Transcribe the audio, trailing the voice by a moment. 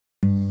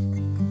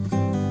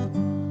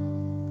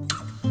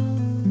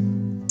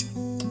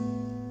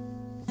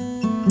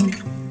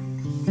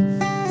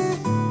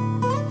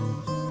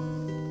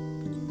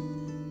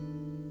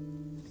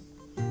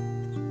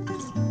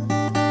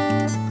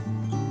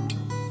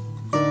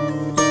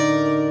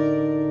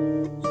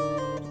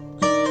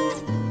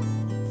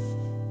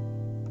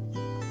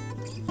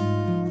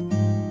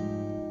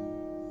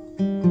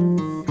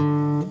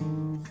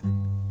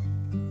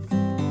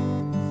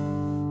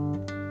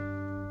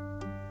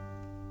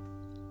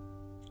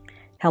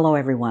Hello,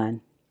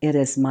 everyone. It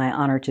is my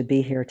honor to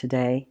be here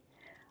today.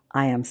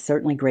 I am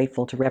certainly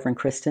grateful to Reverend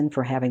Kristen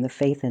for having the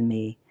faith in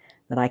me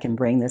that I can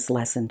bring this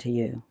lesson to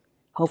you.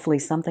 Hopefully,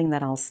 something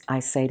that I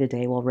say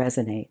today will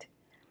resonate.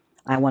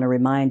 I want to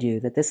remind you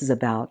that this is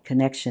about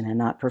connection and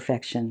not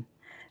perfection.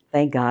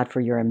 Thank God for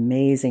your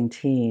amazing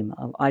team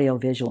of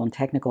audiovisual and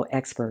technical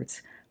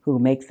experts who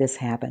make this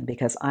happen,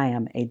 because I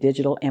am a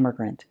digital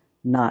immigrant,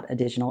 not a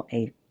digital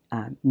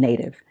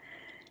native.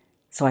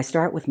 So I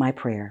start with my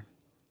prayer.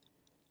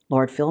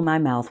 Lord, fill my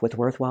mouth with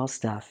worthwhile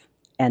stuff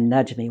and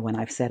nudge me when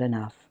I've said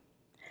enough.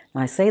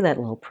 Now, I say that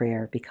little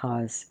prayer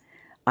because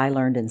I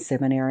learned in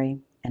seminary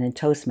and in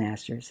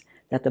Toastmasters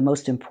that the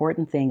most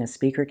important thing a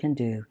speaker can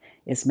do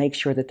is make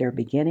sure that their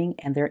beginning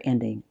and their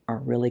ending are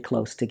really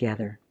close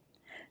together,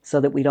 so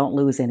that we don't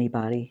lose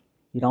anybody,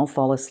 you don't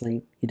fall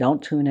asleep, you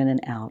don't tune in and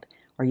out,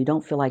 or you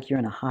don't feel like you're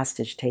in a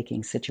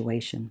hostage-taking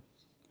situation.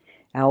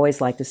 I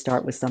always like to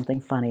start with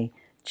something funny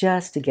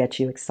just to get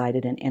you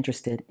excited and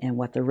interested in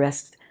what the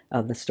rest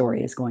of the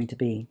story is going to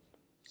be.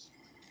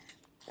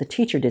 The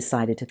teacher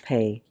decided to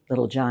pay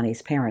little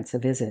Johnny's parents a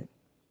visit.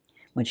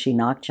 When she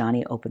knocked,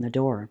 Johnny opened the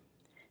door.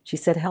 She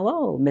said,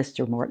 "Hello,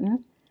 Mr.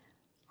 Morton.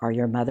 Are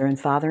your mother and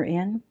father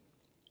in?"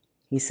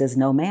 He says,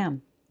 "No,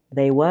 ma'am.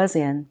 They was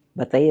in,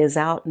 but they is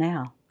out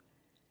now."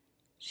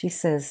 She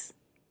says,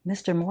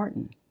 "Mr.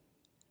 Morton,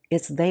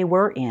 it's they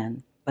were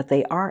in, but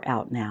they are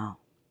out now.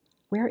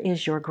 Where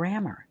is your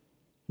grammar?"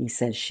 He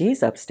says,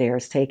 "She's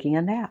upstairs taking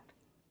a nap."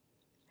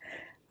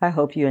 I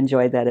hope you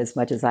enjoyed that as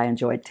much as I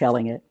enjoyed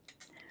telling it.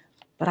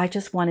 But I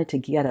just wanted to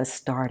get us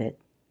started,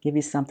 give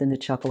you something to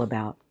chuckle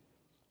about,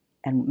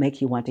 and make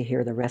you want to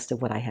hear the rest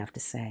of what I have to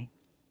say.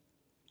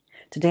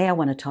 Today I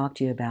want to talk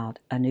to you about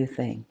a new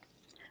thing.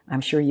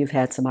 I'm sure you've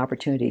had some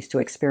opportunities to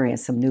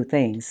experience some new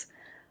things,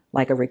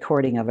 like a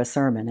recording of a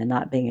sermon and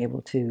not being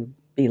able to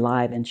be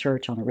live in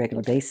church on a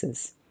regular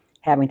basis,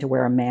 having to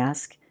wear a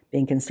mask,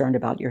 being concerned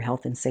about your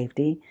health and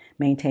safety,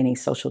 maintaining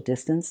social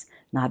distance,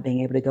 not being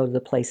able to go to the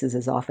places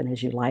as often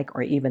as you like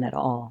or even at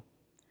all.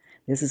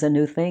 This is a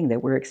new thing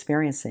that we're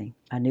experiencing,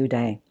 a new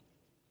day.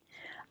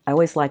 I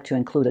always like to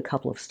include a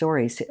couple of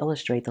stories to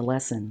illustrate the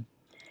lesson.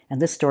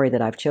 And this story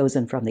that I've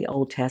chosen from the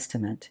Old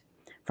Testament,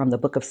 from the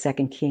book of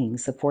 2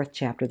 Kings, the 4th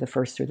chapter, the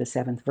 1st through the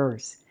 7th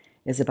verse,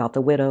 is about the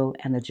widow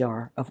and the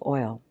jar of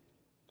oil.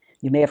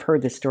 You may have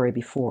heard this story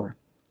before.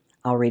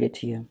 I'll read it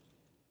to you.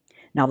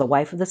 Now the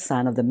wife of the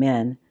son of the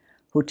men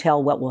who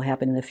tell what will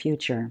happen in the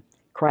future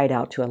cried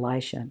out to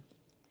Elisha,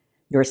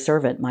 "Your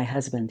servant, my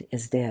husband,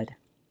 is dead.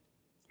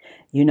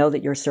 You know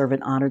that your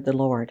servant honored the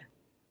Lord,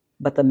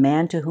 but the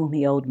man to whom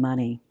he owed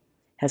money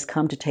has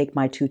come to take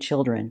my 2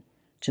 children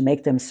to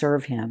make them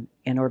serve him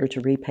in order to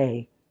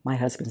repay my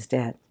husband's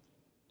debt."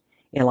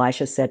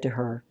 Elisha said to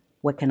her,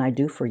 "What can I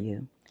do for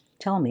you?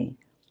 Tell me,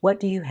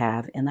 what do you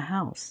have in the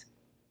house?"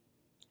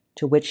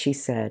 To which she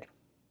said,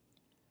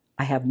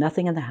 "I have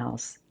nothing in the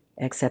house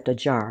except a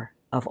jar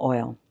of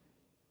oil."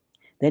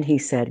 Then he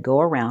said,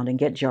 "Go around and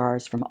get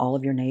jars from all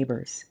of your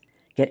neighbors.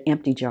 Get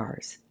empty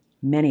jars,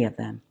 many of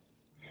them.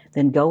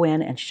 Then go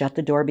in and shut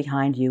the door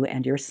behind you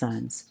and your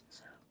sons.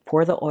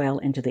 Pour the oil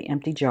into the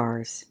empty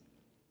jars.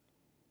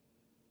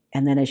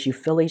 And then as you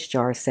fill each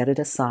jar, set it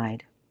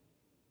aside."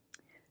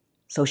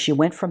 So she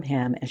went from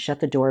him and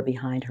shut the door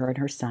behind her and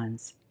her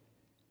sons.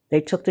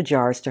 They took the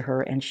jars to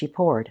her and she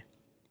poured.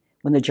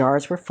 When the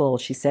jars were full,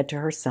 she said to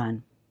her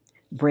son,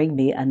 "Bring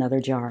me another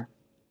jar."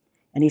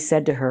 And he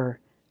said to her,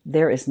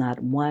 "There is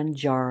not one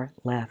jar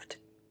left."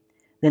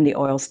 Then the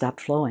oil stopped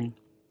flowing.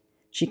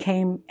 She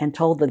came and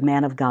told the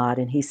man of God,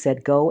 and he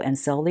said, "Go and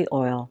sell the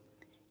oil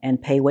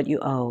and pay what you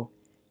owe.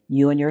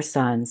 You and your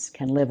sons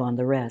can live on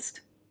the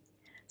rest."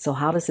 So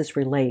how does this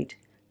relate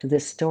to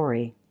this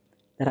story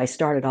that I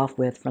started off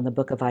with from the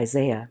book of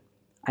Isaiah,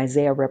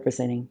 Isaiah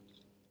representing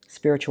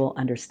spiritual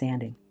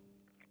understanding?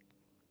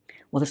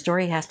 Well, the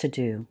story has to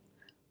do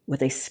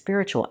with a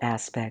spiritual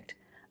aspect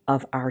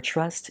of our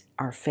trust,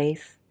 our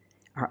faith,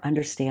 our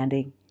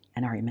understanding,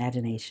 and our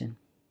imagination.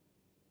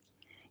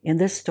 In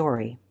this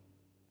story,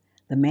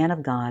 the man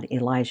of God,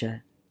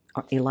 Elisha,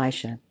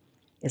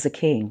 is a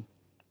king.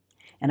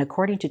 And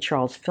according to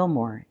Charles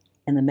Fillmore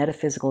in the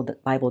Metaphysical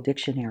Bible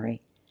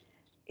Dictionary,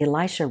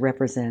 Elisha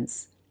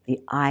represents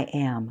the I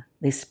am,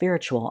 the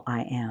spiritual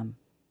I am,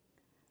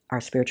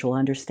 our spiritual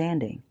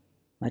understanding,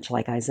 much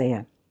like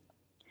Isaiah.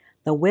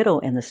 The widow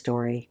in the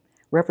story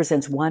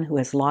represents one who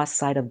has lost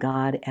sight of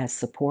God as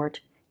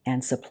support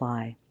and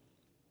supply.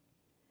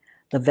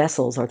 The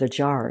vessels, or the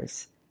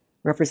jars,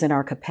 represent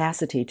our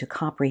capacity to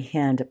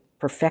comprehend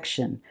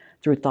perfection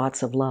through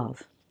thoughts of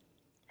love,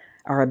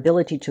 our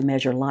ability to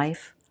measure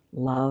life,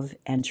 love,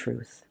 and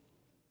truth.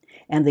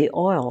 And the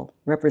oil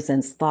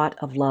represents thought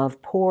of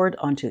love poured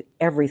onto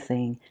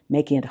everything,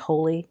 making it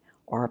holy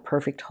or a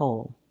perfect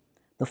whole,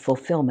 the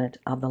fulfillment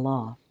of the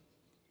law.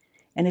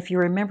 And if you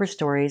remember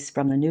stories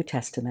from the New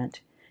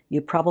Testament,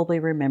 you probably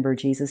remember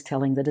Jesus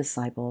telling the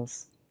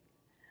disciples,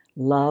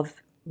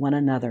 "Love one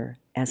another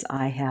as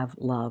I have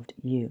loved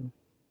you."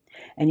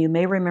 And you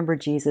may remember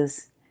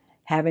Jesus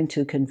having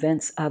to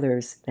convince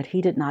others that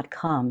he did not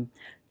come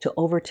to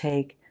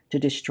overtake, to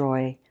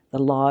destroy the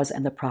laws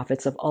and the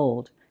prophets of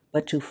old,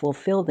 but to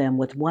fulfill them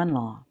with one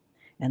law,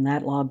 and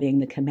that law being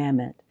the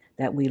commandment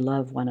that we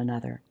love one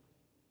another.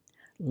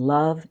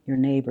 Love your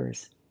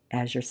neighbors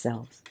as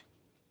yourselves.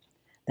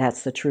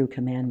 That's the true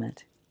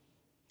commandment.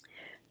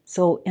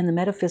 So in the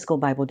Metaphysical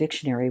Bible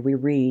Dictionary, we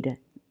read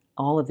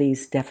all of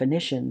these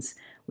definitions.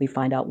 We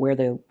find out where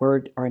the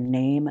word or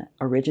name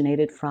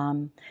originated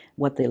from,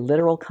 what the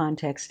literal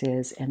context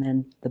is, and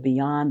then the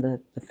beyond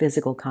the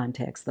physical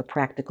context, the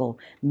practical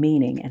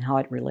meaning, and how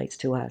it relates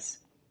to us.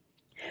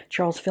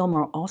 Charles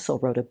Fillmore also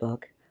wrote a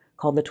book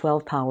called The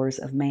 12 Powers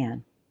of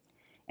Man.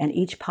 And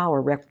each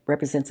power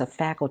represents a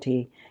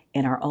faculty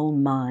in our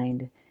own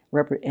mind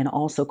and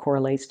also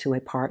correlates to a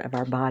part of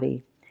our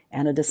body.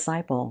 And a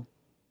disciple,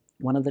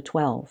 one of the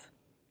 12.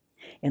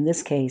 In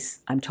this case,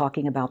 I'm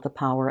talking about the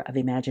power of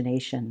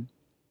imagination.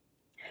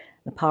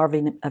 The power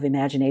of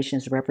imagination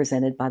is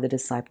represented by the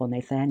disciple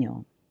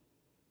Nathaniel.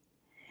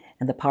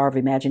 And the power of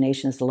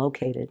imagination is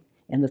located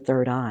in the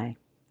third eye.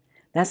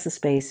 That's the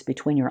space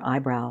between your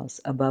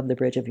eyebrows, above the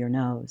bridge of your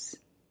nose.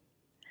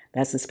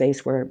 That's the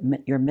space where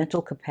your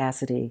mental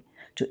capacity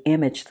to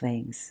image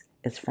things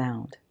is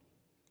found.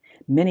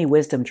 Many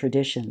wisdom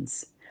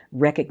traditions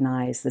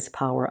recognize this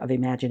power of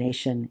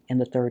imagination in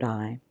the third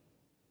eye.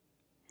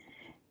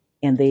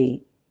 In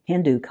the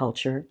Hindu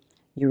culture,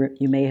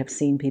 you may have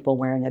seen people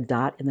wearing a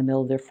dot in the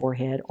middle of their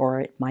forehead, or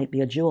it might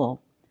be a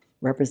jewel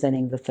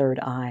representing the third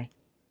eye.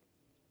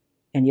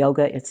 In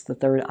yoga, it's the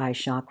third eye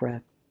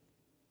chakra,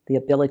 the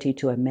ability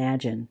to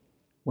imagine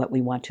what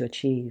we want to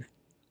achieve.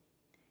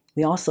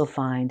 We also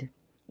find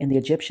in the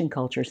Egyptian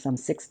culture some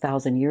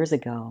 6,000 years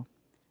ago,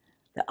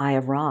 the eye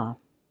of Ra,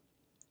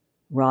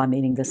 Ra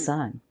meaning the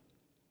sun.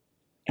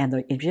 And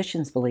the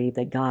Egyptians believed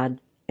that God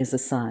is the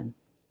sun,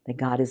 that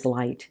God is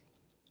light.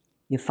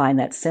 You find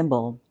that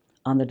symbol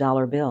on the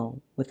dollar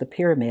bill with the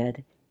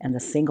pyramid and the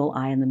single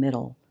eye in the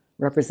middle,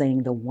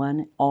 representing the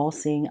one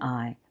all-seeing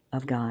eye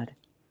of God,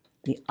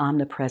 the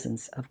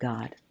omnipresence of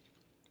God.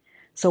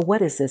 So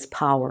what is this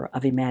power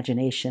of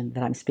imagination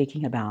that I'm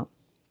speaking about?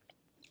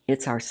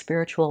 It's our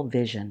spiritual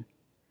vision,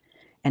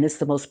 and it's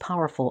the most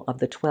powerful of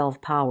the 12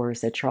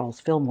 powers that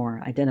Charles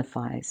Fillmore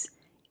identifies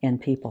in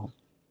people.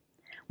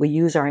 We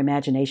use our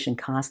imagination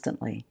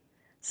constantly,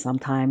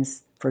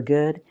 sometimes for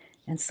good,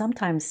 and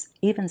sometimes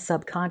even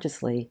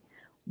subconsciously.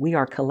 We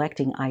are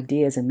collecting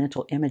ideas and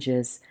mental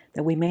images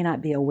that we may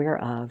not be aware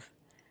of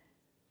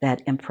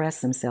that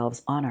impress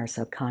themselves on our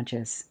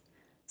subconscious.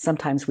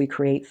 Sometimes we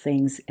create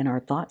things in our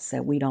thoughts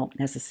that we don't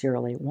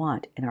necessarily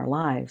want in our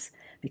lives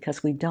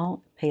because we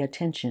don't pay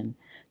attention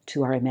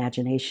to our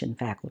imagination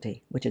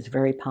faculty, which is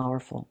very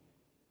powerful.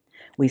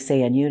 We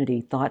say in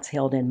Unity, thoughts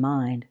held in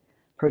mind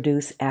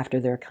produce after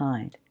their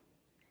kind.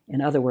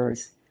 In other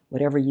words,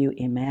 whatever you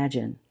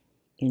imagine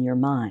in your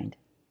mind,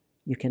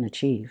 you can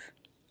achieve.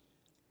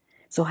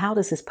 So how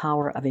does this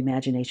power of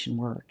imagination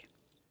work?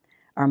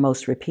 Our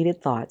most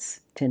repeated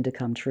thoughts tend to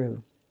come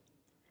true.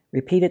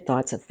 Repeated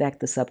thoughts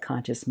affect the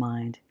subconscious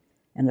mind,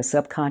 and the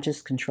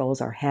subconscious controls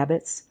our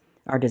habits,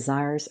 our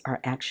desires, our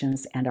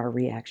actions, and our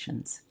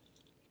reactions.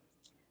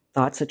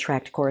 Thoughts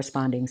attract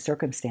corresponding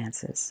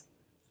circumstances.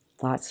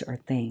 Thoughts are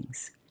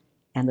things,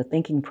 and the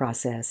thinking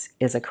process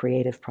is a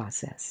creative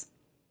process.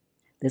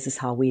 This is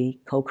how we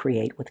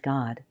co-create with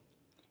God.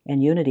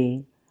 In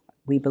Unity,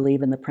 we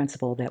believe in the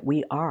principle that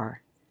we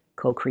are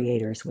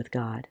co-creators with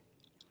God,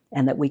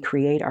 and that we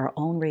create our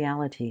own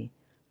reality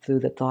through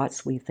the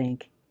thoughts we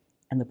think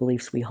and the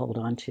beliefs we hold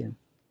on to.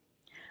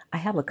 I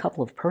have a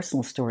couple of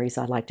personal stories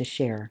I'd like to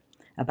share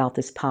about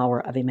this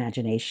power of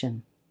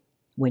imagination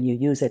when you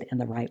use it in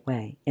the right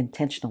way,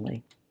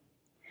 intentionally.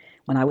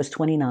 When I was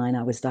 29,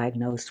 I was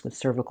diagnosed with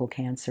cervical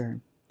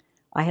cancer.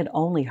 I had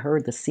only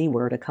heard the C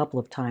word a couple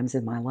of times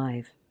in my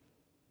life.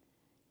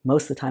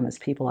 Most of the time, it's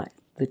people,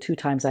 the 2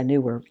 times I knew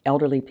were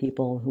elderly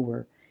people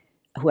who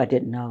I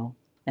didn't know,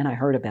 and I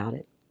heard about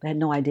it. I had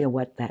no idea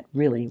what that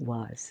really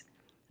was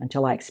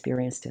until I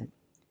experienced it.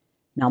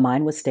 Now,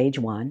 mine was stage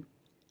 1,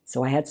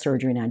 so I had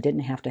surgery and I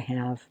didn't have to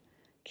have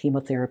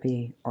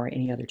chemotherapy or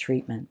any other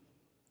treatment.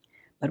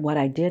 But what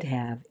I did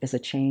have is a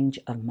change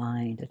of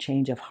mind, a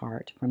change of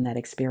heart from that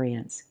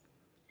experience.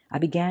 I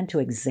began to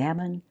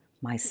examine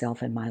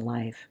myself and my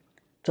life,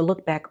 to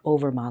look back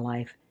over my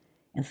life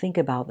and think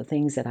about the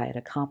things that I had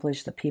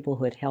accomplished, the people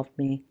who had helped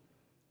me,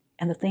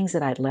 and the things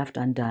that I had left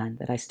undone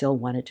that I still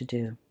wanted to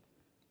do.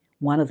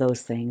 One of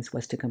those things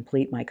was to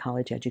complete my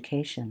college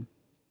education.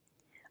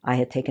 I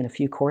had taken a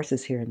few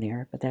courses here and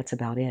there, but that's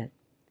about it.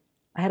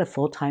 I had a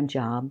full-time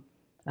job,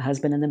 a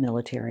husband in the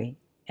military,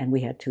 and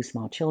we had 2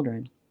 small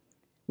children.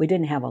 We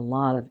didn't have a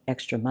lot of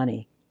extra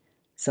money,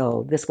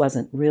 so this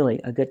wasn't really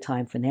a good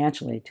time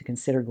financially to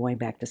consider going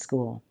back to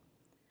school.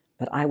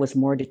 But I was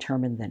more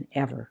determined than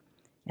ever,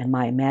 and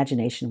my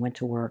imagination went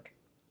to work.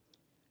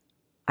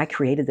 I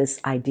created this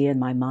idea in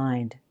my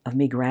mind of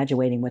me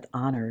graduating with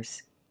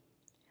honors.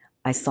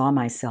 I saw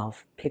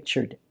myself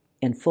pictured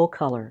in full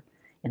color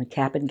in a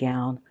cap and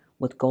gown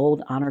with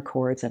gold honor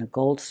cords and a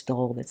gold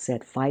stole that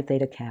said Phi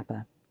Theta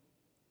Kappa.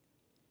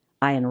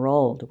 I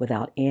enrolled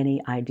without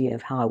any idea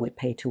of how I would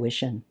pay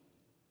tuition,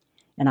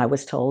 and I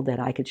was told that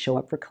I could show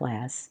up for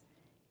class,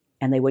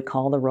 and they would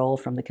call the roll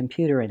from the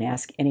computer and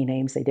ask any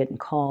names they didn't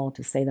call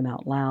to say them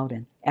out loud,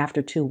 and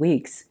after 2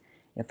 weeks,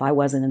 if I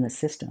wasn't in the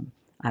system,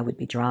 I would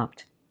be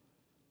dropped.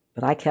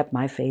 But I kept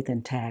my faith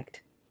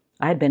intact.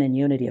 I had been in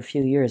Unity a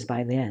few years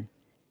by then,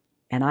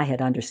 and I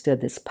had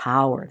understood this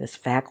power, this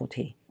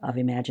faculty of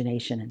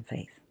imagination and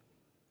faith.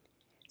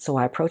 So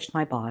I approached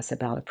my boss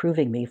about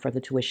approving me for the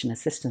tuition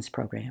assistance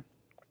program.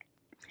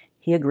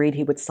 He agreed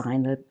he would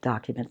sign the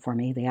document for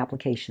me, the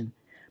application,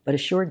 but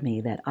assured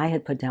me that I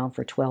had put down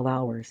for 12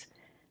 hours,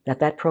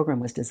 that program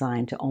was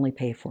designed to only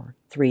pay for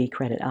 3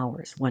 credit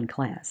hours, 1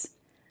 class.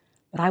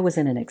 But I was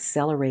in an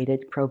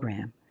accelerated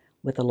program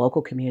with the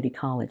local community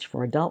college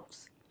for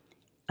adults.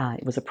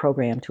 It was a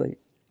program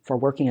for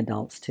working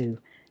adults to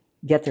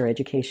get their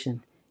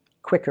education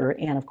quicker,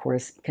 and of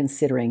course,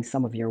 considering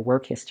some of your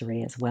work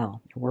history as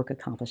well, your work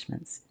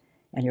accomplishments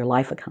and your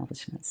life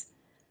accomplishments.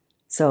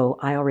 So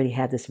I already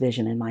had this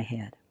vision in my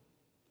head.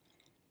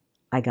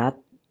 I got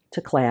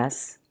to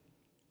class,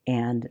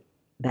 and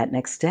that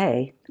next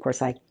day, of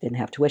course, I didn't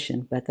have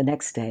tuition, but the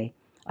next day,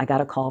 I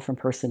got a call from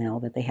personnel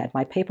that they had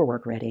my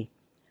paperwork ready.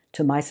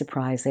 To my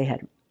surprise,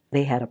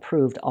 they had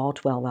approved all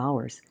 12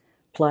 hours,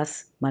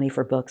 plus money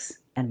for books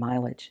and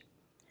mileage.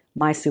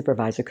 My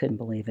supervisor couldn't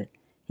believe it.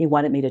 He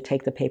wanted me to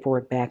take the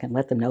paperwork back and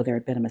let them know there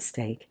had been a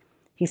mistake.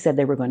 He said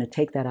they were going to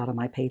take that out of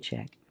my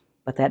paycheck,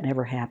 but that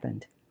never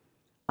happened.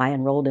 I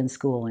enrolled in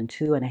school, and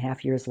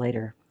 2.5 years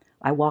later,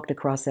 I walked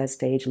across that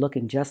stage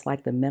looking just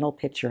like the mental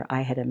picture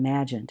I had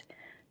imagined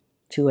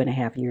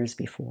 2.5 years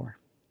before.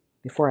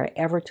 Before I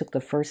ever took the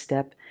first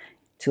step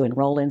to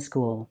enroll in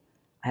school,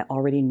 I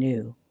already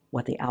knew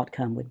what the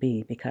outcome would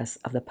be because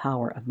of the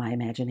power of my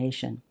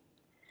imagination.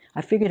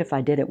 I figured if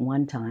I did it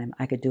one time,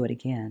 I could do it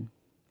again.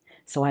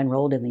 So I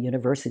enrolled in the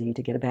university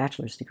to get a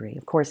bachelor's degree.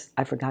 Of course,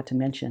 I forgot to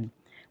mention,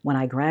 when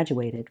I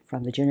graduated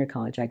from the junior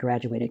college, I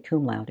graduated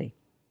cum laude.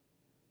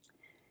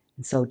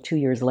 And so 2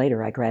 years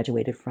later, I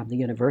graduated from the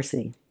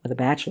university with a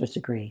bachelor's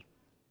degree.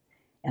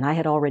 And I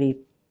had already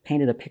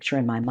painted a picture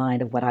in my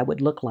mind of what I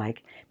would look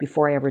like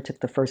before I ever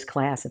took the first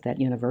class at that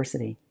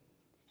university.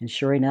 And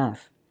sure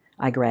enough,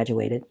 I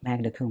graduated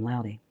magna cum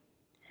laude.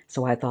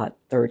 So I thought,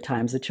 third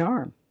time's the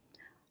charm.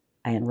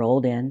 I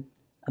enrolled in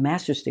a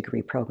master's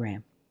degree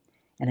program.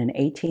 And in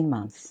 18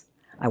 months,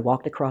 I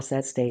walked across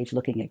that stage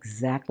looking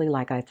exactly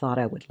like I thought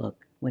I would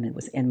look when it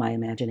was in my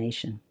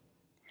imagination.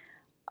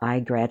 I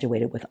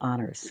graduated with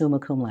honors, summa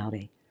cum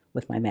laude,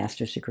 with my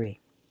master's degree.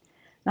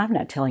 Now, I'm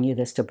not telling you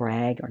this to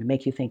brag or to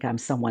make you think I'm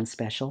someone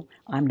special.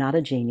 I'm not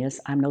a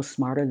genius. I'm no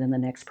smarter than the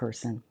next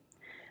person.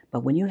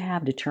 But when you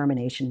have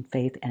determination,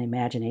 faith, and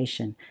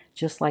imagination,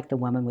 just like the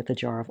woman with the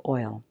jar of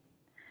oil,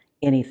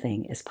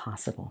 anything is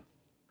possible.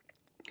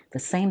 The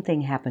same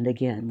thing happened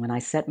again when I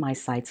set my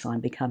sights on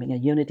becoming a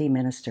Unity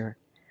minister.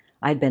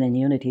 I'd been in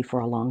Unity for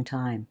a long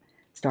time,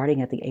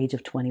 starting at the age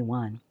of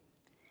 21.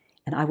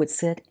 And I would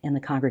sit in the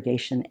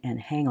congregation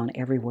and hang on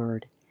every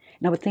word.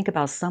 And I would think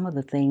about some of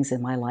the things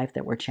in my life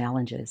that were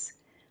challenges,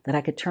 that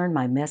I could turn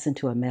my mess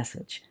into a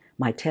message,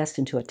 my test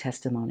into a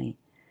testimony,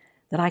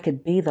 that I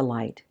could be the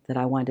light that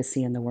I wanted to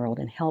see in the world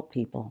and help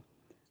people.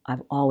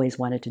 I've always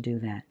wanted to do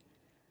that.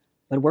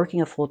 But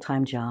working a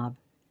full-time job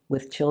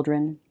with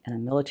children and a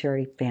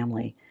military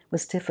family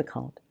was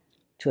difficult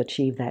to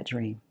achieve that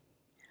dream.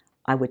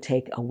 I would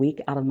take a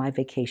week out of my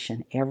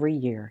vacation every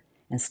year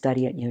and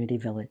study at Unity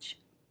Village.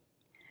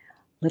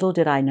 Little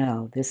did I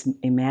know, this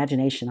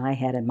imagination I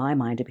had in my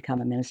mind to become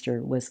a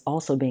minister was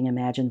also being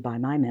imagined by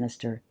my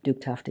minister,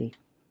 Duke Tufty.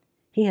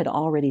 He had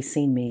already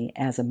seen me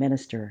as a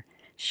minister,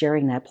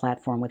 sharing that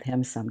platform with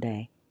him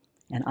someday,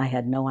 and I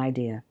had no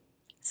idea.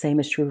 Same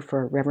is true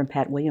for Reverend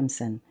Pat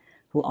Williamson,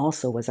 who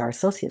also was our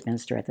associate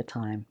minister at the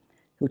time,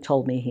 who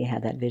told me he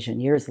had that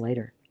vision years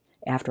later,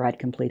 after I'd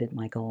completed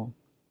my goal.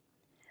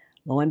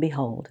 Lo and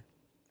behold,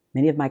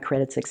 many of my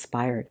credits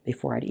expired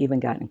before I'd even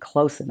gotten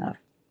close enough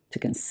to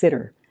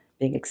consider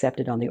being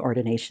accepted on the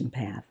ordination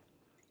path.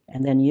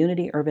 And then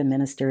Unity Urban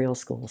Ministerial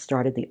School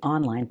started the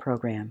online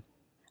program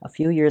a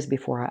few years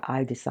before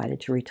I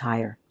decided to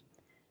retire.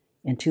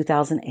 In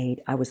 2008,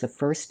 I was the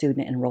first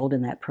student enrolled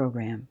in that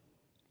program.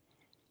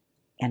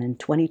 And in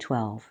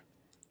 2012,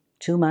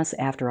 2 months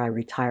after I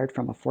retired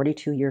from a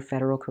 42-year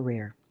federal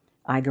career,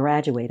 I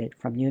graduated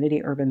from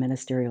Unity Urban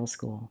Ministerial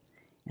School.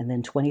 And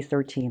then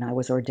 2013, I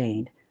was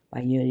ordained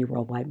by Unity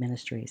Worldwide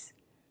Ministries.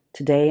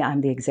 Today,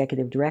 I'm the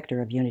executive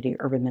director of Unity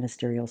Urban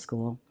Ministerial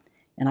School,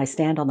 and I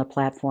stand on the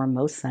platform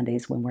most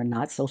Sundays when we're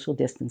not social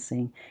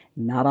distancing,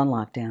 not on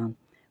lockdown,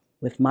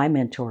 with my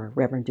mentor,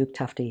 Reverend Duke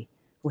Tufty,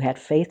 who had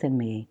faith in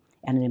me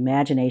and an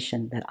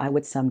imagination that I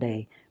would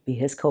someday be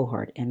his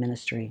cohort in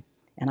ministry,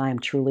 and I am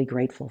truly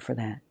grateful for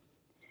that.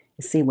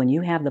 You see, when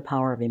you have the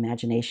power of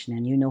imagination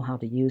and you know how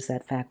to use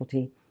that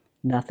faculty,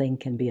 nothing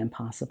can be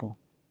impossible.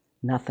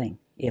 Nothing.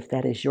 If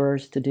that is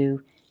yours to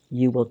do,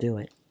 you will do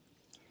it.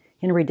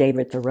 Henry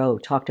David Thoreau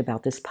talked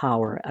about this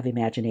power of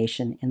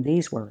imagination in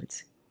these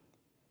words.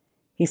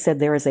 He said,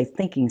 "There is a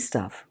thinking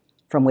stuff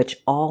from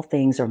which all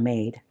things are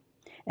made,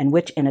 and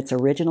which in its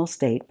original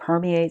state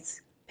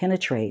permeates,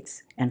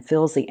 penetrates, and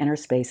fills the inner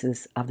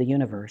spaces of the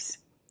universe.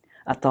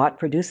 A thought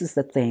produces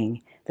the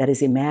thing that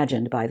is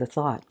imagined by the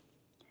thought.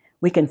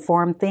 We can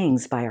form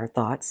things by our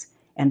thoughts,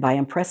 and by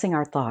impressing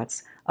our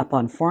thoughts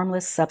upon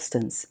formless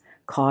substance,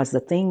 cause the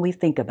thing we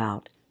think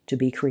about to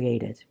be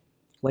created.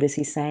 What is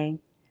he saying?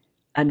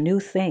 A new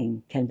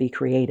thing can be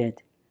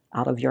created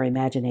out of your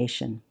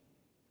imagination.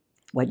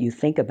 What you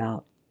think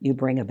about, you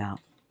bring about.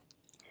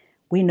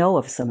 We know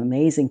of some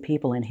amazing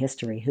people in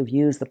history who've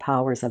used the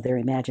powers of their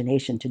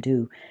imagination to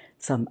do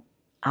some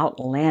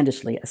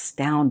outlandishly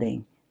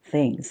astounding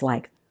things,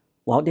 like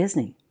Walt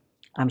Disney.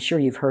 I'm sure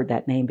you've heard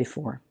that name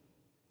before.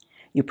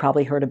 You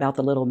probably heard about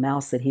the little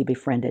mouse that he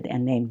befriended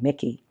and named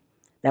Mickey.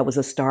 That was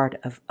the start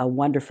of a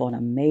wonderful and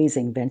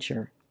amazing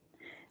venture.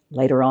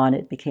 Later on,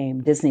 it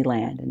became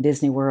Disneyland and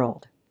Disney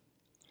World.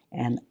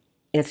 And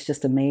it's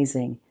just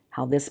amazing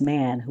how this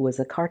man, who was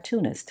a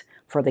cartoonist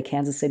for the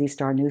Kansas City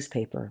Star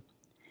newspaper,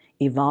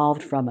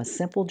 evolved from a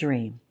simple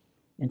dream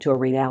into a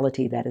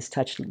reality that has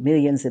touched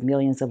millions and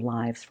millions of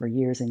lives for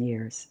years and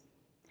years.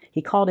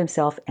 He called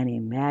himself an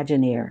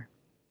Imagineer.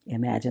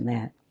 Imagine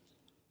that.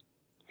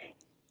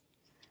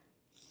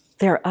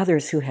 There are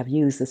others who have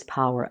used this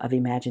power of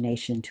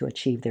imagination to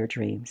achieve their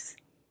dreams.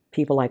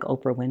 People like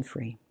Oprah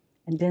Winfrey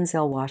and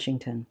Denzel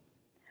Washington.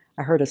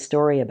 I heard a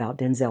story about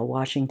Denzel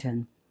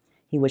Washington.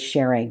 He was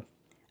sharing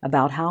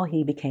about how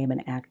he became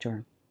an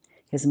actor.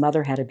 His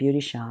mother had a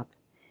beauty shop,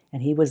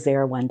 and he was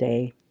there one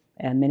day,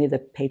 and many of the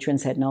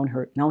patrons had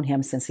known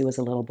him since he was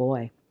a little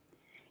boy.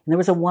 And there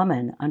was a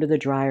woman under the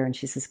dryer, and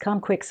she says,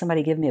 "Come quick,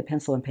 somebody give me a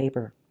pencil and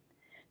paper."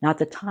 Now at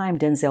the time,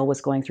 Denzel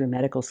was going through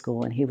medical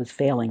school, and he was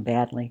failing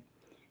badly.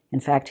 In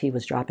fact, he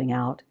was dropping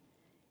out,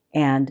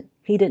 and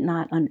he did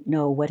not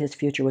know what his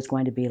future was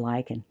going to be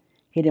like, and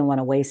he didn't want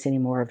to waste any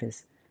more of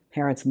his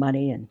parents'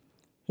 money, and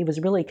he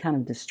was really kind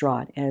of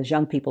distraught, as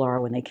young people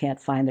are when they can't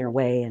find their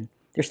way, and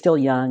they're still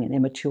young and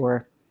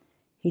immature.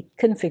 He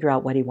couldn't figure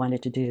out what he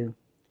wanted to do.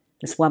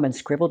 This woman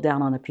scribbled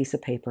down on a piece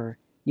of paper,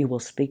 "You will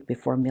speak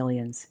before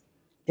millions."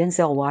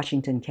 Denzel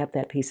Washington kept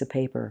that piece of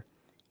paper,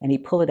 and he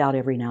pulled it out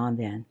every now and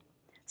then.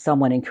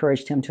 Someone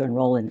encouraged him to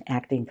enroll in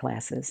acting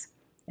classes,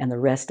 and the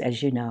rest,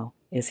 as you know,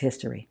 is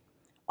history,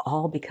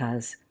 all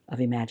because of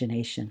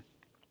imagination.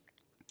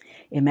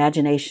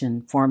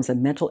 Imagination forms a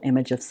mental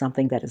image of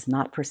something that is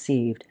not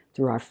perceived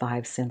through our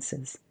five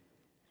senses.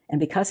 And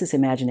because it's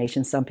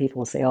imagination, some people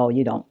will say, "Oh,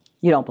 you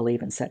don't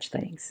believe in such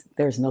things.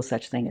 There's no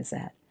such thing as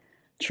that."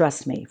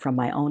 Trust me, from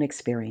my own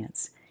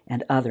experience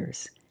and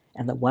others,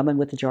 and the woman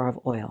with the jar of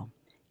oil,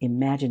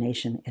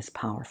 imagination is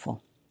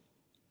powerful.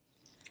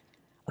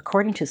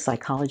 According to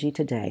Psychology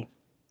Today,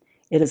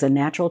 it is a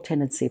natural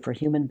tendency for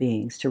human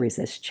beings to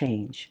resist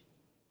change.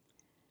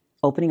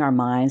 Opening our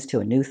minds to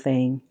a new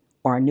thing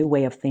or a new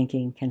way of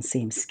thinking can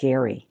seem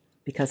scary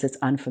because it's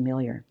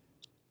unfamiliar.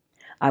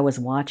 I was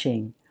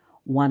watching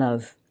one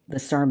of the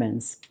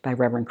sermons by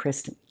Reverend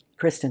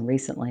Kristen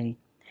recently,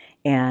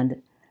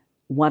 and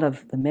one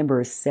of the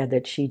members said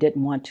that she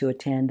didn't want to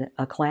attend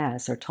a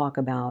class or talk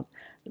about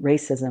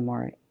racism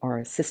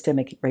or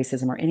systemic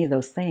racism or any of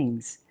those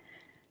things.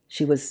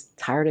 She was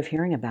tired of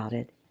hearing about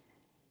it.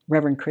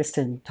 Reverend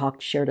Kristen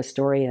shared a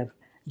story of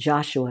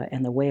Joshua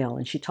and the whale,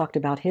 and she talked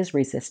about his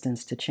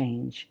resistance to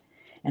change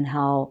and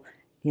how,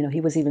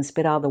 he was even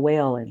spit out of the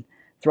whale and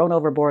thrown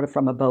overboard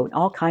from a boat.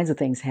 All kinds of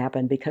things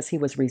happened because he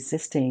was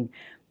resisting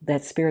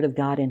that Spirit of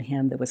God in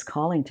him that was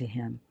calling to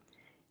him.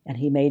 And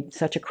he made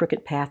such a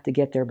crooked path to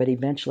get there, but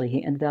eventually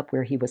he ended up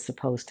where he was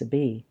supposed to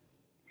be.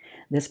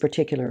 This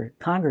particular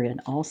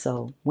congregant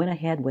also went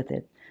ahead with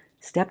it,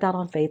 stepped out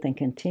on faith and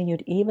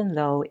continued even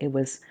though it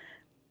was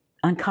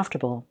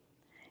uncomfortable.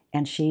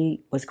 And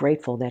she was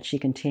grateful that she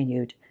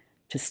continued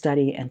to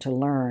study and to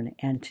learn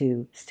and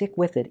to stick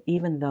with it,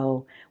 even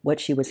though what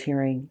she was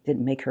hearing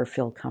didn't make her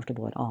feel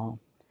comfortable at all.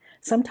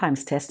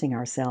 Sometimes testing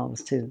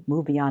ourselves to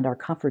move beyond our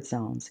comfort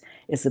zones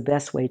is the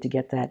best way to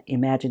get that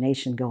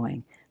imagination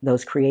going,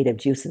 those creative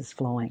juices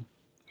flowing.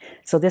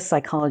 So this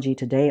Psychology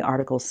Today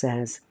article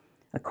says,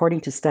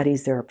 according to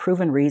studies, there are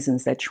proven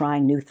reasons that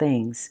trying new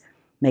things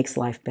makes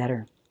life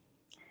better.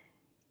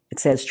 It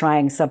says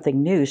trying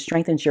something new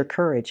strengthens your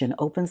courage and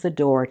opens the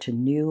door to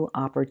new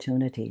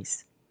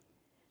opportunities.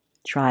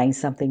 Trying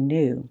something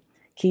new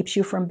keeps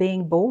you from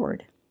being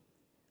bored.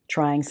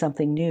 Trying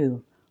something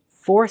new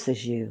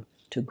forces you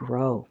to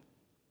grow.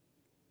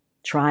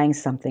 Trying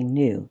something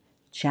new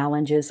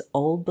challenges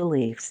old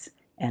beliefs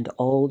and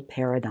old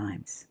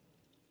paradigms.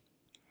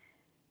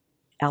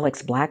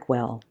 Alex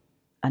Blackwell,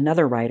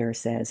 another writer,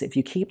 says, if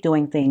you keep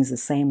doing things the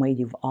same way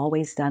you've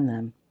always done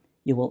them,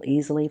 you will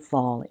easily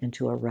fall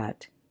into a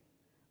rut.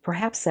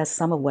 Perhaps that's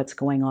some of what's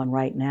going on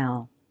right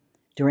now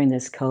during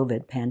this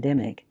COVID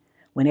pandemic,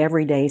 when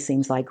every day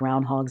seems like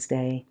Groundhog's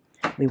Day.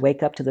 We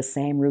wake up to the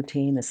same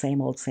routine, the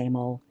same old,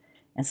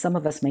 and some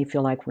of us may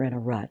feel like we're in a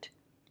rut.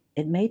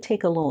 It may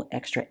take a little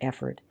extra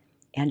effort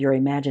and your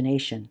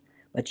imagination,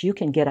 but you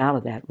can get out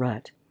of that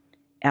rut.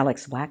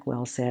 Alex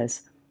Blackwell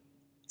says,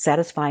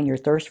 satisfying your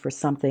thirst for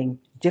something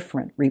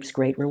different reaps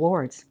great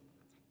rewards.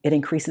 It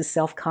increases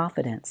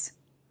self-confidence.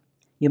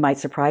 You might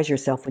surprise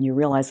yourself when you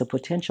realize the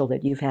potential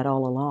that you've had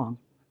all along.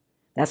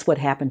 That's what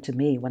happened to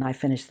me when I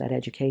finished that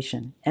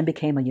education and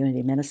became a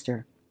Unity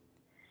minister.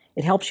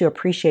 It helps you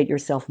appreciate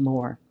yourself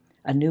more.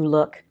 A new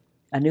look,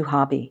 a new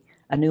hobby,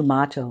 a new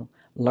motto,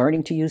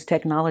 learning to use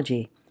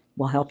technology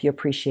will help you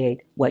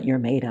appreciate what you're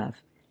made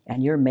of.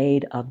 And you're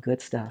made of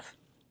good stuff.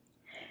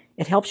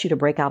 It helps you to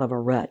break out of a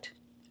rut.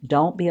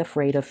 Don't be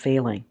afraid of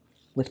failing.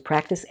 With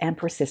practice and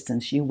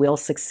persistence, you will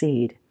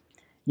succeed.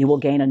 You will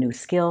gain a new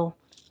skill,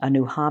 a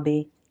new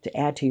hobby to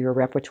add to your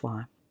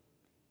repertoire.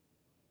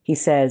 He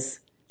says,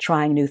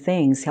 trying new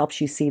things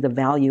helps you see the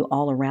value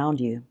all around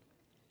you.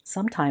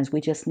 Sometimes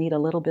we just need a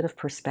little bit of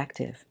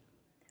perspective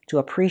to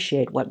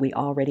appreciate what we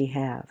already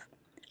have.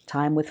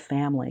 Time with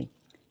family,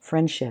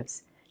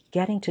 friendships,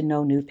 getting to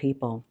know new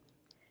people.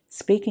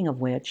 Speaking of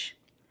which,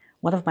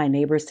 one of my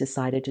neighbors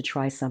decided to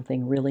try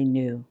something really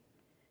new.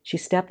 She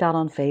stepped out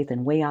on faith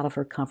and way out of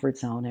her comfort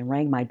zone and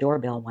rang my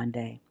doorbell one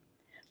day.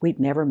 We'd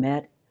never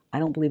met. I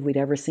don't believe we'd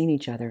ever seen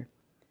each other.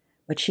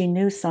 But she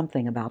knew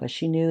something about us.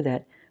 She knew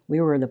that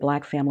we were the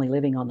black family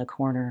living on the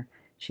corner.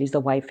 She's the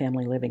white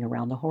family living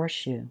around the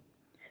horseshoe.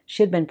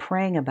 She had been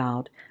praying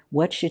about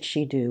what should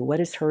she do, what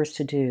is hers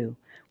to do,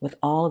 with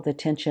all of the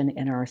tension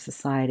in our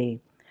society,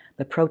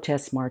 the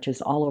protest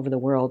marches all over the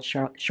world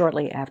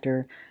shortly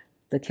after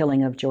the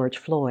killing of George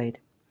Floyd.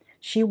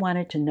 She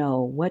wanted to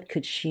know what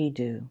could she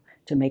do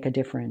to make a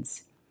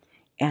difference.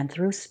 And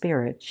through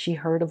spirit, she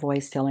heard a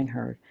voice telling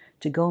her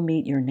to go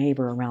meet your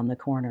neighbor around the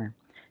corner,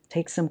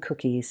 take some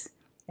cookies,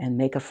 and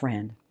make a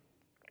friend.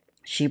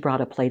 She brought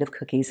a plate of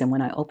cookies, and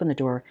when I opened the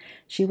door,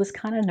 she was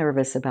kind of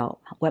nervous about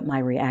what my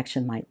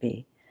reaction might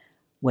be.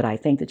 Would I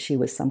think that she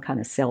was some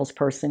kind of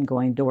salesperson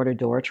going door to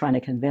door trying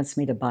to convince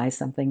me to buy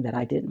something that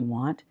I didn't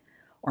want?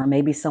 Or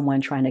maybe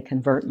someone trying to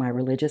convert my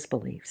religious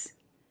beliefs?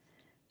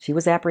 She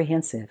was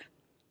apprehensive,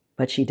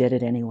 but she did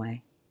it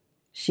anyway.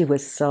 She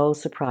was so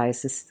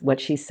surprised.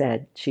 What she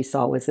said she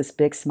saw was this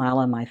big smile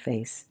on my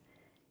face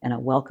and a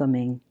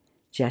welcoming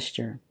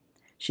gesture.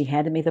 She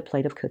handed me the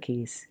plate of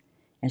cookies,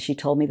 and she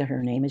told me that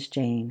her name is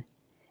Jane,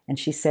 and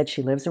she said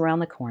she lives around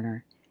the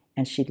corner,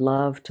 and she'd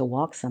love to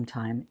walk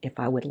sometime if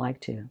I would like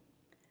to.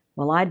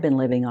 Well, I'd been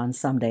living on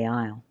Someday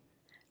I'll.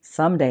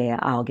 Someday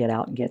I'll get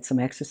out and get some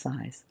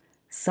exercise.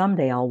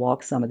 Someday I'll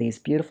walk some of these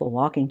beautiful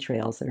walking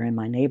trails that are in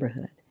my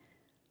neighborhood.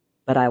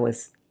 But I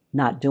was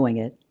not doing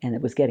it, and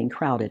it was getting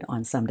crowded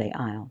on Someday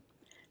I'll.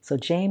 So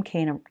Jane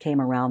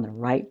came around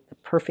the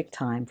perfect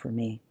time for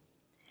me,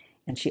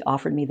 and she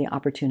offered me the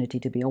opportunity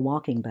to be a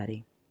walking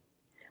buddy.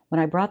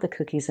 When I brought the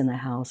cookies in the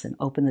house and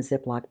opened the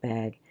Ziploc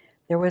bag,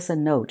 there was a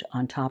note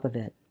on top of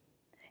it.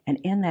 And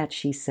in that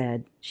she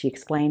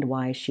explained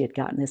why she had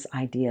gotten this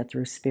idea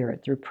through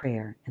spirit, through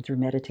prayer, and through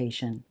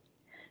meditation,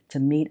 to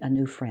meet a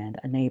new friend,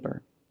 a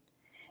neighbor.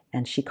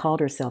 And she called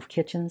herself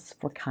Kitchens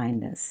for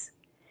Kindness.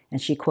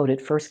 And she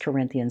quoted 1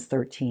 Corinthians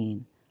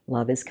 13,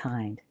 love is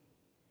kind.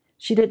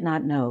 She did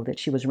not know that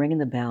she was ringing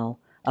the bell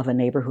of a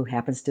neighbor who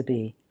happens to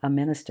be a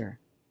minister.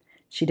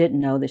 She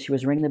didn't know that she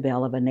was ringing the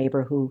bell of a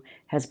neighbor who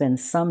has been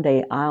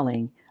someday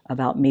I'ling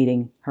about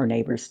meeting her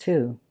neighbors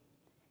too.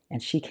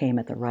 And she came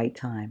at the right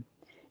time.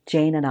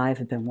 Jane and I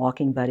have been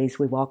walking buddies.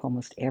 We walk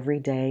almost every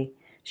day.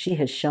 She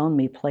has shown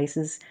me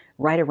places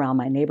right around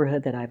my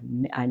neighborhood that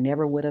I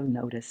never would have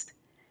noticed.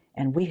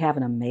 And we have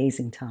an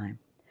amazing time.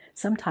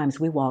 Sometimes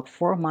we walk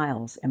 4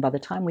 miles, and by the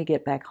time we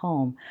get back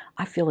home,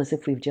 I feel as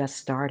if we've just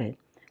started.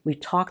 We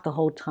talk the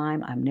whole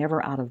time. I'm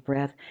never out of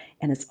breath,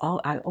 and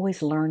I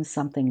always learn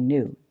something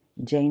new.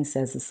 Jane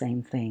says the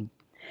same thing.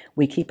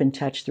 We keep in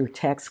touch through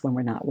text when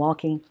we're not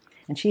walking,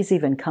 and she's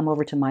even come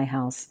over to my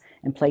house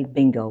and played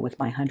bingo with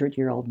my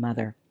 100-year-old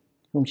mother,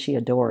 whom she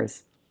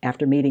adores.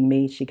 After meeting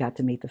me, she got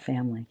to meet the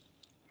family.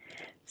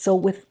 So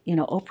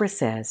Oprah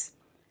says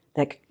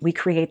that we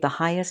create the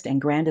highest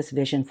and grandest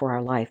vision for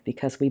our life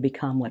because we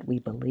become what we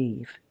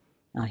believe.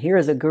 Now, here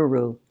is a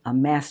guru, a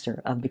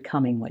master of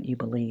becoming what you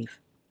believe.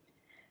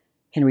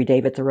 Henry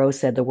David Thoreau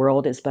said, the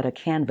world is but a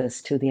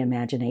canvas to the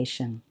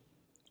imagination.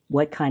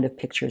 What kind of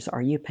pictures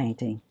are you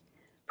painting?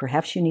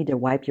 Perhaps you need to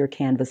wipe your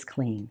canvas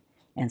clean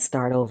and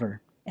start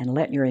over and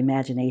let your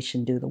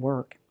imagination do the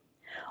work.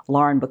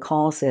 Lauren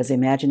Bacall says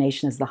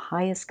imagination is the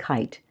highest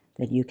kite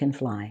that you can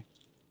fly.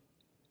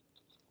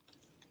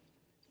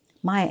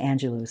 Maya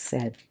Angelou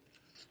said,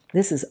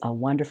 this is a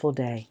wonderful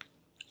day.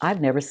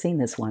 I've never seen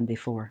this one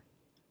before.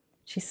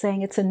 She's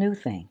saying it's a new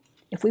thing.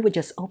 If we would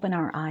just open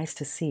our eyes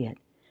to see it,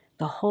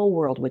 the whole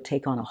world would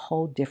take on a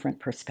whole different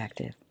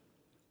perspective.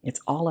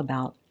 It's all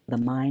about the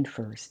mind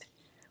first.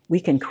 We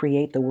can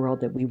create the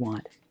world that we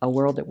want, a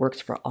world that works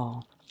for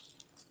all.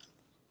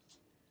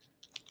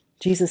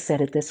 Jesus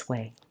said it this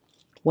way,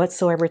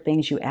 whatsoever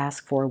things you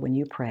ask for when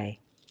you pray,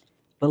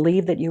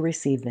 believe that you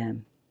receive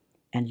them,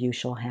 and you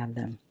shall have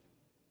them.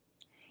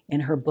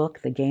 In her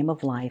book, The Game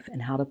of Life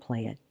and How to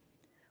Play It,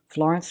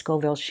 Florence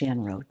Scovel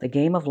Shinn wrote, the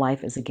game of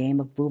life is a game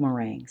of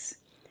boomerangs.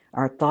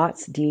 Our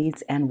thoughts,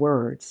 deeds, and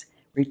words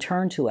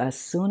return to us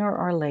sooner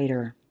or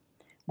later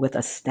with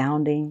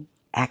astounding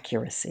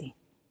accuracy.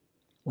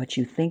 What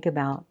you think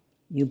about,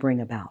 you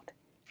bring about.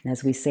 And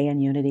as we say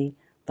in Unity,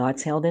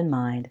 thoughts held in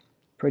mind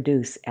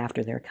produce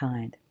after their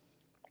kind.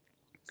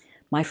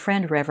 My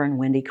friend Reverend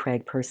Wendy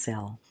Craig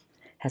Purcell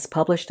has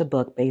published a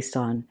book based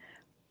on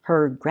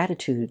her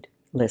gratitude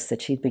list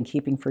that she'd been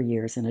keeping for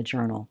years in a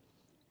journal.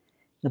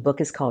 The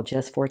book is called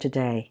Just for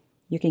Today.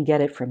 You can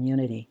get it from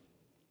Unity.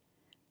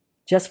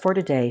 Just for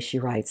today, she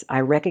writes,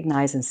 I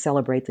recognize and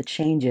celebrate the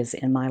changes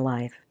in my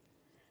life.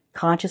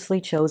 Consciously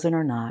chosen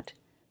or not,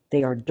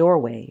 they are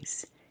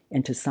doorways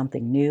into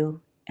something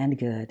new and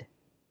good.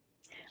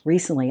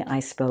 Recently,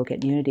 I spoke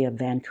at Unity of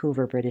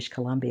Vancouver, British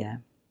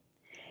Columbia,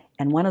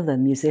 and one of the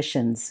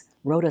musicians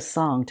wrote a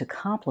song to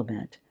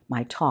complement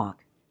my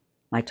talk.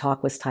 My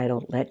talk was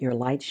titled, Let Your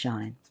Light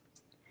Shine.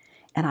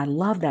 And I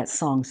loved that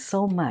song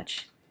so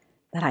much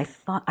that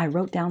I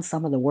wrote down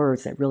some of the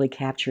words that really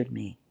captured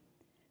me.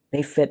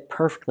 They fit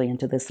perfectly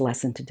into this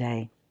lesson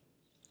today.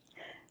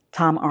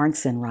 Tom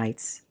Arnson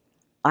writes,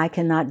 I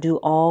cannot do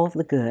all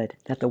the good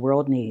that the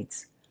world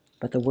needs,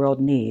 but the world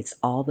needs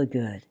all the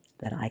good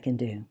that I can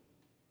do.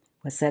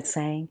 What's that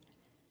saying?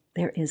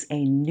 There is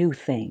a new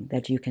thing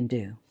that you can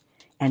do.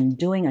 And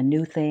doing a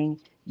new thing,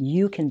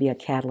 you can be a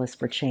catalyst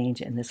for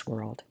change in this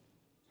world.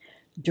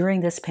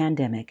 During this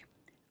pandemic,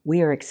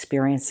 we are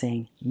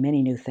experiencing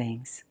many new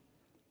things.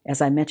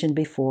 As I mentioned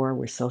before,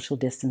 we're social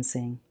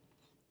distancing.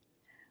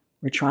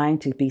 We're trying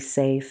to be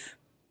safe.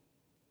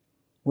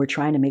 We're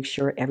trying to make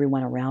sure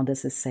everyone around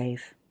us is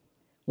safe.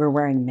 We're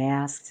wearing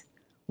masks.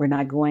 We're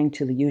not going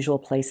to the usual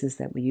places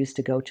that we used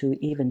to go to,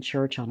 even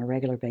church on a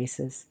regular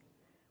basis.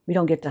 We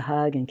don't get to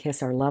hug and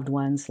kiss our loved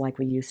ones like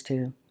we used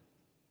to.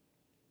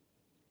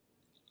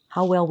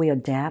 How well we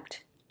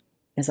adapt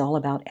is all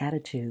about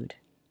attitude.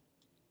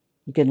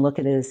 You can look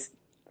at it as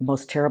the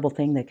most terrible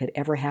thing that could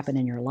ever happen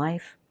in your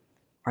life,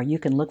 or you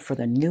can look for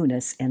the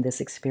newness in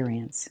this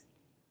experience.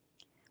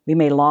 We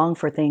may long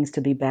for things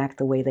to be back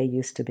the way they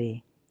used to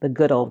be, the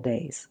good old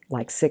days,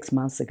 like 6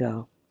 months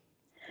ago.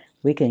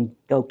 We can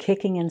go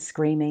kicking and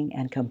screaming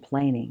and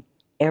complaining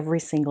every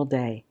single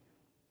day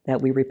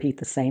that we repeat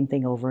the same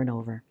thing over and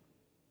over.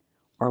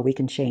 Or we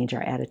can change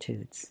our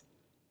attitudes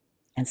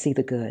and see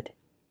the good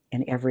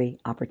in every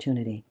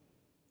opportunity.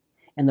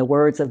 In the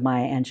words of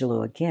Maya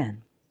Angelou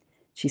again,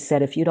 she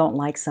said, if you don't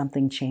like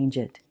something, change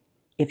it.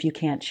 If you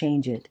can't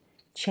change it,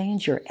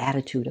 change your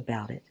attitude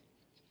about it.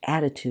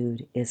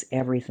 Attitude is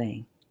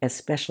everything,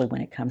 especially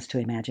when it comes to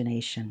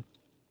imagination.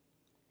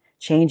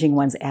 Changing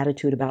one's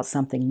attitude about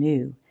something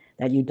new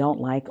that you don't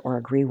like or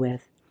agree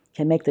with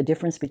can make the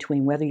difference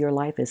between whether your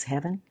life is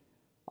heaven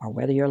or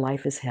whether your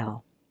life is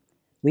hell.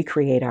 We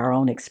create our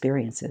own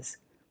experiences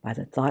by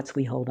the thoughts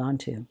we hold on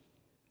to.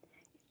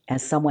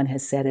 As someone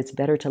has said, it's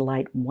better to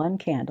light one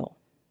candle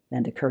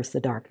than to curse the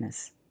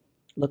darkness.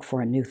 Look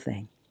for a new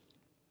thing.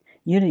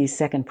 Unity's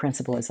second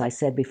principle, as I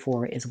said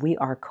before, is we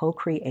are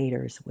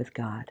co-creators with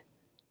God.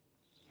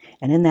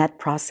 And in that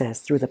process,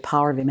 through the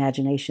power of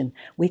imagination,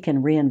 we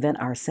can reinvent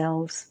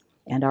ourselves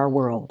and our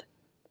world,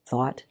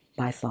 thought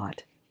by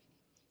thought.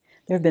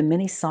 There have been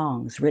many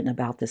songs written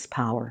about this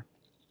power.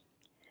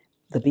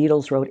 The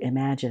Beatles wrote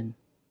Imagine.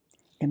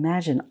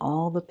 Imagine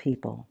all the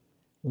people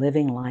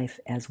living life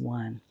as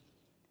one.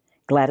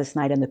 Gladys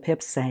Knight and the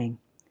Pips sang,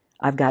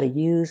 I've got to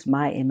use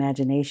my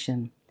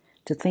imagination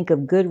to think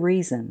of good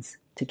reasons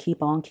to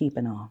keep on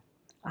keeping on.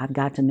 I've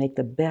got to make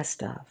the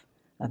best of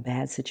a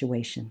bad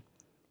situation.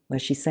 Well,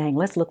 she's saying,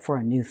 let's look for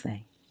a new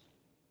thing.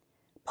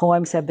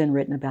 Poems have been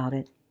written about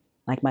it,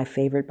 like my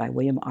favorite by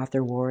William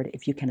Arthur Ward.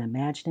 If you can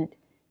imagine it,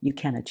 you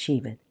can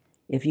achieve it.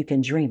 If you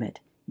can dream it,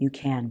 you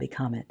can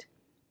become it.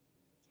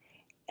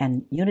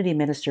 And Unity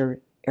minister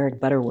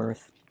Eric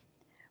Butterworth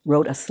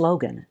wrote a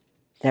slogan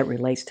that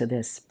relates to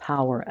this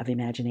power of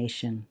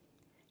imagination.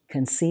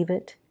 Conceive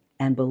it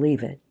and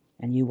believe it,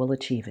 and you will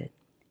achieve it.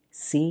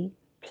 C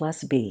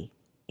plus B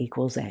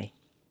equals A.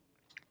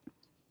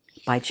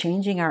 By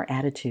changing our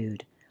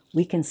attitude,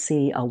 we can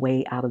see a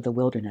way out of the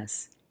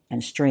wilderness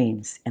and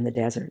streams in the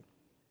desert.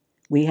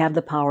 We have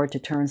the power to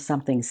turn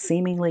something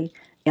seemingly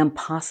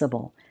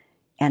impossible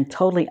and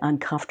totally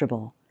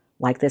uncomfortable,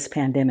 like this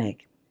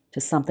pandemic, to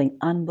something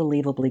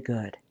unbelievably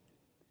good.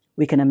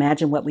 We can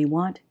imagine what we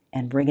want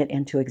and bring it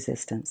into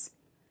existence,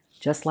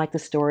 just like the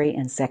story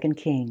in 2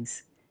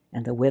 Kings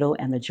and the widow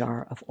and the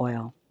jar of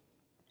oil.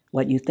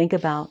 What you think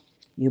about,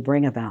 you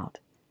bring about.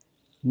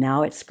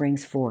 Now it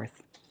springs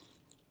forth.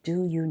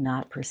 Do you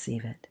not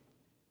perceive it?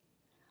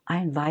 I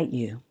invite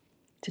you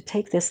to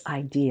take this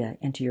idea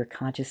into your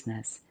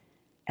consciousness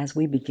as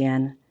we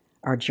begin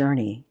our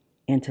journey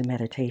into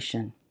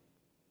meditation.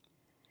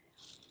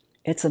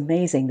 It's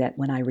amazing that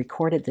when I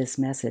recorded this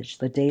message,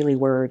 the daily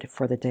word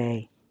for the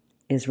day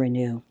is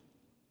renew.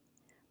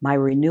 My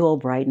renewal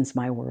brightens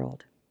my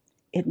world.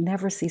 It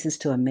never ceases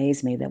to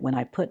amaze me that when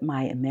I put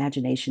my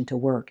imagination to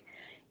work,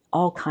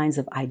 all kinds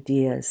of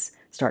ideas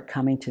start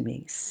coming to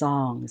me,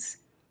 songs,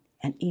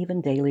 and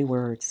even daily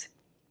words.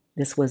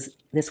 This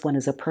one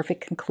is a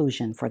perfect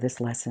conclusion for this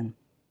lesson.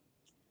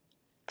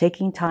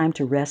 Taking time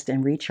to rest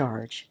and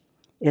recharge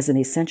is an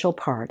essential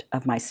part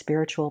of my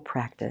spiritual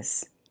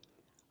practice.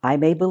 I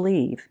may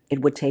believe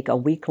it would take a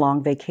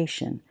week-long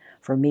vacation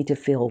for me to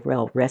feel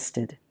well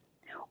rested,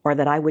 or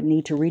that I would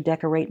need to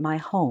redecorate my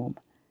home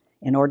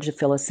in order to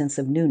feel a sense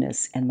of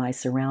newness in my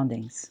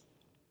surroundings.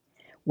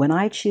 When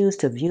I choose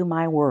to view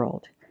my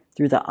world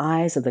through the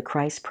eyes of the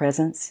Christ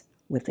presence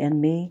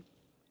within me,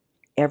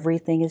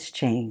 everything is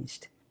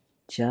changed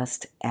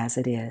just as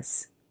it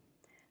is.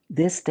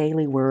 This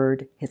daily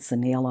word hits the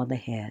nail on the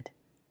head.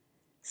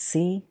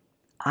 See,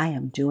 I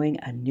am doing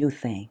a new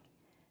thing.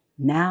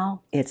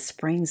 Now it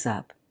springs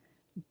up.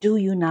 Do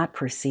you not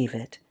perceive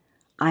it?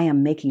 I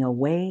am making a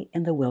way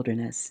in the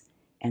wilderness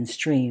and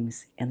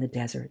streams in the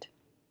desert.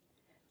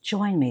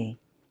 Join me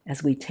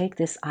as we take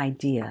this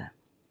idea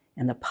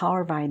and the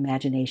power of our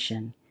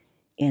imagination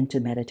into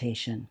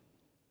meditation.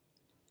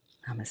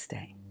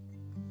 Namaste.